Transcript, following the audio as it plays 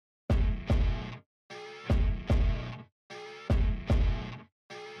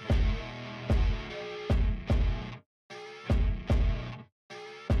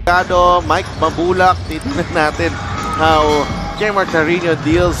Mike Mabulak. Titignan natin how Kemar Carino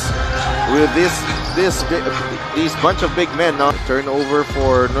deals with these bunch of big men. No? Turnover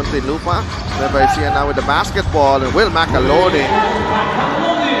for Muntinlupa. Nueva Ecija now with the basketball, and Will Macalone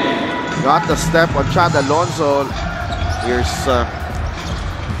got the step on Chad Alonso. Here's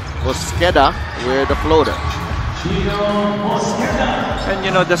Mosqueda with the floater. And you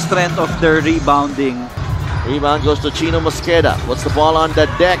know the strength of their rebounding. Rebound goes to Chino Mosqueda. What's the ball on the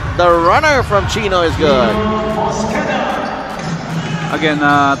deck? The runner from Chino is good. Again,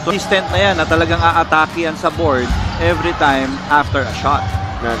 consistent na yan na talagang aatake yan sa board every time after a shot.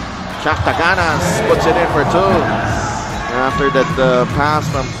 And Taganas puts it in for two. After that pass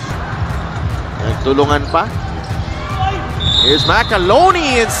from Nagtulungan pa. Here's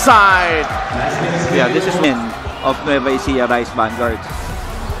Macalone inside. Yeah, this is win of Nueva Ecija Rice Vanguards.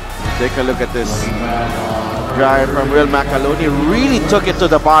 Take a look at this drive from Will Macalone. Really took it to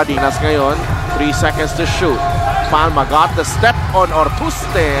the body. Nas ngayon, 3 seconds to shoot. Palma got the step on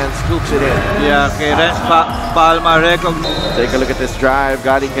Ortuste and scoops it in. Yeah, kay Renz Palma Take a look at this drive.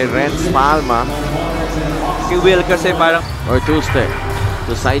 Galing kay Renz Palma. Kay Will kasi parang Ortuste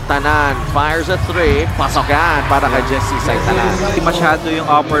to Saitanan. Fires a 3. Pasok yan para kay Jesse Saitanan. Masyado yung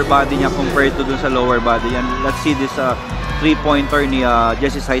upper body niya compared to dun sa lower body. And let's see this three-pointer ni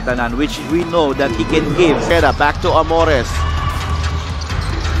Jesse Saitanan, which we know that he can give. Back to Amores.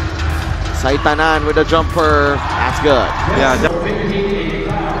 Saitanan with a jumper. That's good. Yeah.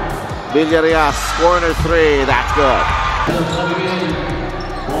 Villarias, corner 3. That's good.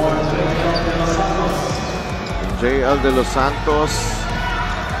 JL De Los Santos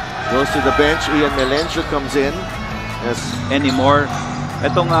goes to the bench. Ian Melencio comes in. Yes. Anymore.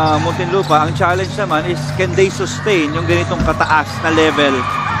 Itong Muntinlupa, ang challenge naman is can they sustain yung ganitong kataas na level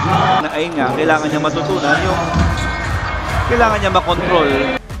na ayun nga, kailangan niya matutunan yung kailangan niya makontrol.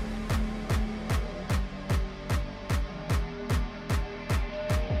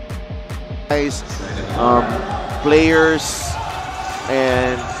 Players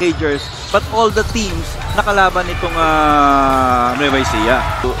and majors, but all the teams nakalaban itong Nueva Ecija.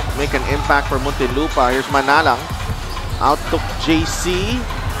 To make an impact for Muntinlupa, here's Manalang. Out to JC.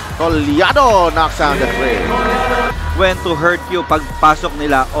 Collado knocks down the three. When to hurt you pagpasok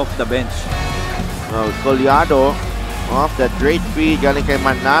nila off the bench. Collado off that great feed galing kay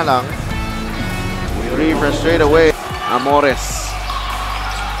Manalang. 3 from straight away. Amores.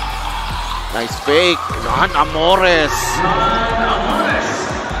 Nice fake. Not Amores.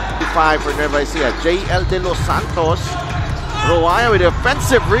 5 for Nueva Ecija. JL De Los Santos. Roaya with the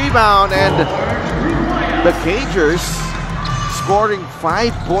offensive rebound, and the Cagers scoring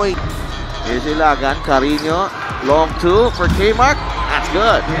 5 points. Here's Ilagan, Carino, long 2 for K-Mark. That's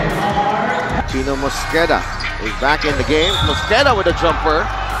good. Chino Mosqueda is back in the game. Mosqueda with a jumper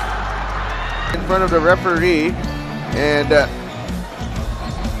in front of the referee, and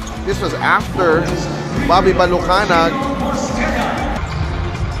this was after Bobby Balucanag.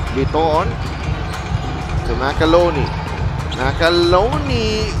 Biton to Macalone.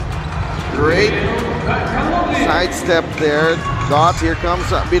 Macalone, great sidestep there. Dots, here comes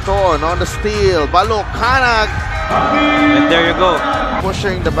Biton on the steal. Balucanag. And there you go.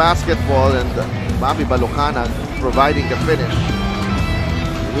 Pushing the basketball, and Bobby Balucanag providing the finish.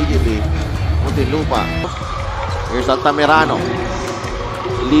 Immediately, Muntinlupa. Here's Altamirano.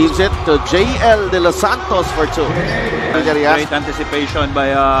 Leaves it to JL De Los Santos for 2. Great anticipation by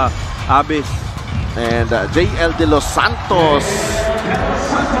Abis. And JL De Los Santos.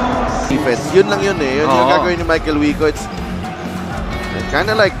 Defense. Yun lang yun eh. Yun yung gagawin ni Michael Wico. It's kind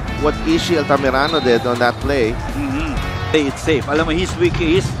of like what Ishi Altamirano did on that play. It's safe. Alam mo, he's weak.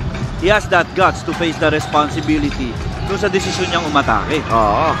 He has that guts to face the responsibility dun sa desisyon niyang umatake.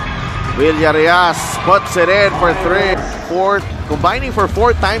 Villarias puts it in for 3. Combining for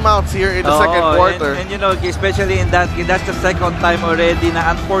 4 timeouts here in the second quarter. And you know, especially in that's the second time already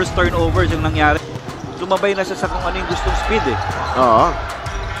na unforced turnovers yung nangyari. Lumabay na siya sa kung ano yung gustong speed eh.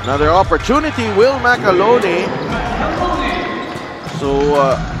 Another opportunity, Will Macalone. So,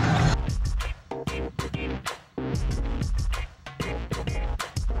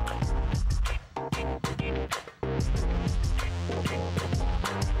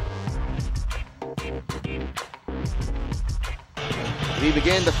 we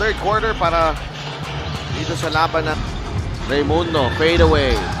begin the third quarter para dito sa laban ng Raimundo. Fade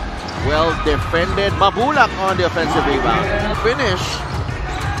away. Well defended. Mabulak on the offensive rebound. Finish.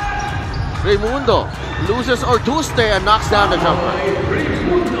 Raimundo loses Ortuste and knocks down the jumper.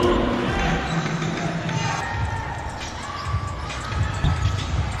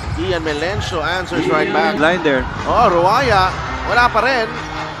 Ian Melencio answers right back. Line there. Roaya. Wala pa rin.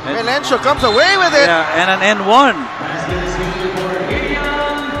 Melencio comes away with it. Yeah, and an N1.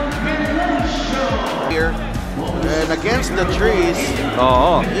 Here, and against the trees,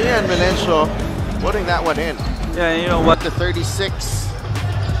 Ian Melencio putting that one in. Yeah, you know what? The 36.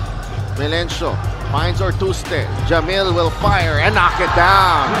 Melencio finds Ortuste. Jamil will fire and knock it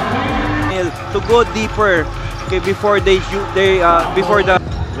down. To go deeper, okay, before they shoot, before the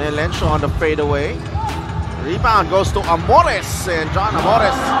Melencio on the fadeaway. Rebound goes to Amores, and John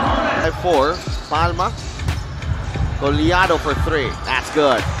Amores at 4. Palma. Collado for 3. That's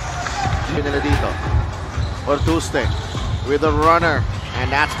good. Dito. Ortuste with a runner, and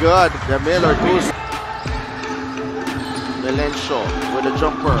that's good. Jamil Ortuste. Melencio with a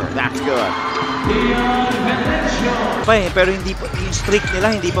jumper. That's good. pero hindi pa, yung streak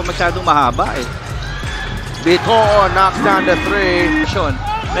nila hindi pa masyadong mahaba eh. Bito knocks down the 3.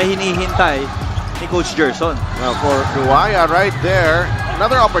 Na hinihintay ni Coach Gerson. Well, for Ruaya right there,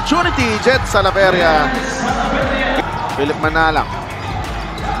 another opportunity. Jet Salaveria. Philip Manalang.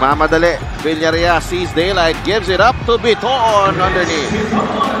 Mamadali. Villarreal sees daylight, gives it up to Biton underneath.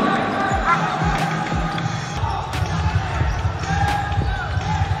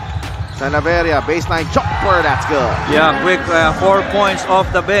 Salaveria, baseline jumper, that's good. Yeah, quick 4 points off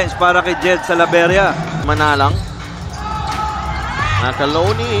the bench para kay Jed Salaveria. Manalang.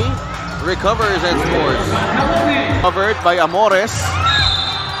 Macaloni recovers and scores. Covered by Amores.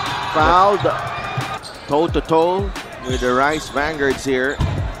 Fouled toe-to-toe with the Rice Vanguards here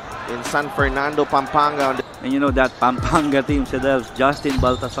in San Fernando, Pampanga. And you know that Pampanga team, Sedels, Justin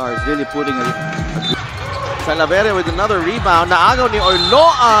Baltasar is really putting a Salaveria with another rebound. Naagaw ni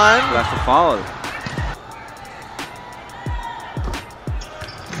Orloan. That's a foul.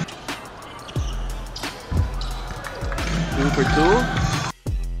 Two for 2.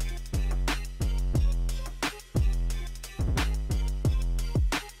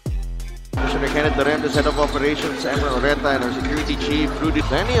 Commissioner Kenneth Dorentes, head of operations, Emma Oreta, and our security chief, Rudy.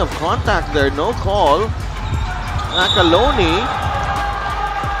 Plenty of contact there, no call. Macaloni.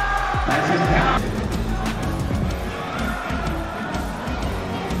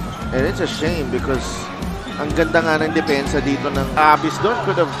 And it's a shame because ang ganda nga ng depensa dito ng Abis doon.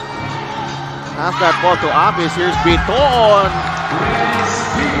 Could have passed that ball to Abis. Here's Biton.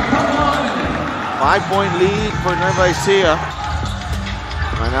 5-point lead for Nueva Ecija.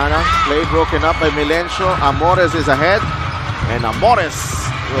 Manana, play broken up by Melencio. Amores is ahead. And Amores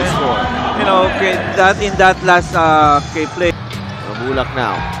will score. You know, okay, in that last play. Mabulak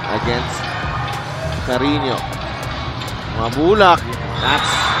now against Carino. Mabulak. That's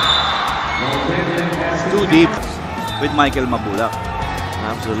too deep with Michael Mabulak.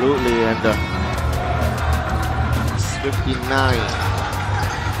 Absolutely, and 59.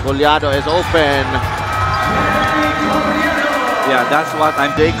 Collado is open. Yeah, that's what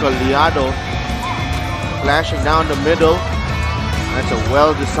I'm saying. Collado flashing down the middle. That's a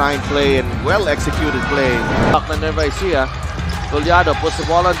well-designed play and well-executed play. Nueva Ecija. Collado puts the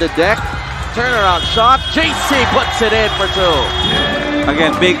ball on the deck. Turnaround shot. JC puts it in for 2.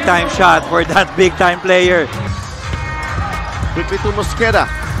 Again, big-time shot for that big-time player. Quickly to Mosqueda.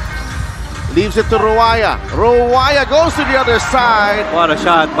 Leaves it to Ruaya. Ruaya goes to the other side. What a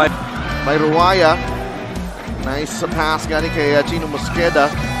shot by Ruaya. Nice pass galing kay Gino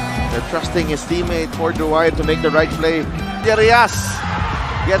Mosqueda. They're trusting his teammate for Ruaya to make the right play. Arias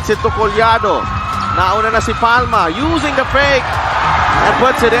gets it to Collado. Nauna na si Palma using the fake and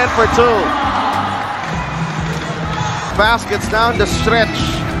puts it in for 2. Baskets down the stretch.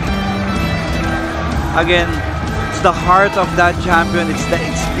 Again, it's the heart of that champion. It's the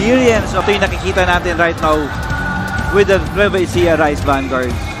experience of ito yung nakikita natin right now with the Nueva Ecija Rice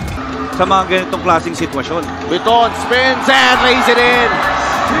Vanguards sa mga ganitong klaseng sitwasyon. Biton spins and lays it in.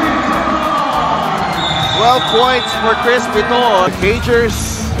 12 points for Chris Biton. Cagers,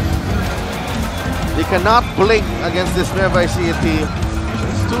 they cannot blink against this Nueva Ecija team.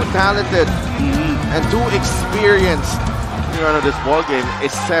 It's too talented and too experienced. The run of this ball game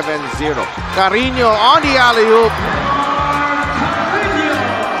is 7-0. Carino on the alley-oop.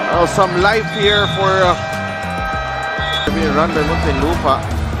 Oh, some life here for being run by Muntinlupa.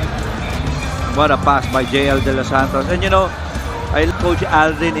 What a pass by JL De Los Santos. And you know, I Coach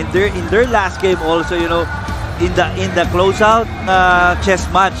Aldrin in their last game also, you know, in the closeout chess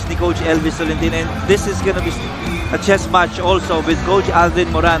match ni Coach Elvis Tolentino, and this is gonna be a chess match also with Coach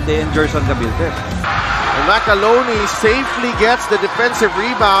Aldrin Morante and Gerson Cabilte. And Macaloni safely gets the defensive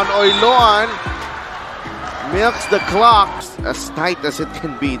rebound. Oiloan milks the clock. As tight as it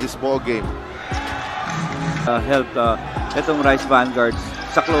can be, this ball game. Helped itong Rice Vanguards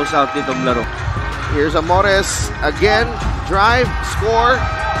sa closeout nitong laro. Here's Amores again. Drive, score.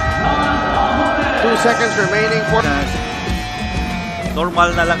 2 seconds remaining for...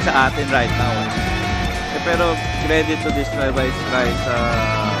 Normal na lang sa atin right now. Pero credit to this Nueva Ecija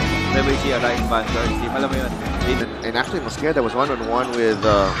riding Vanguards team. Alam mo yun. And actually, Mosqueda was one-on-one with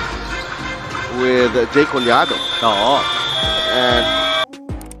Jay Collado. Oo. And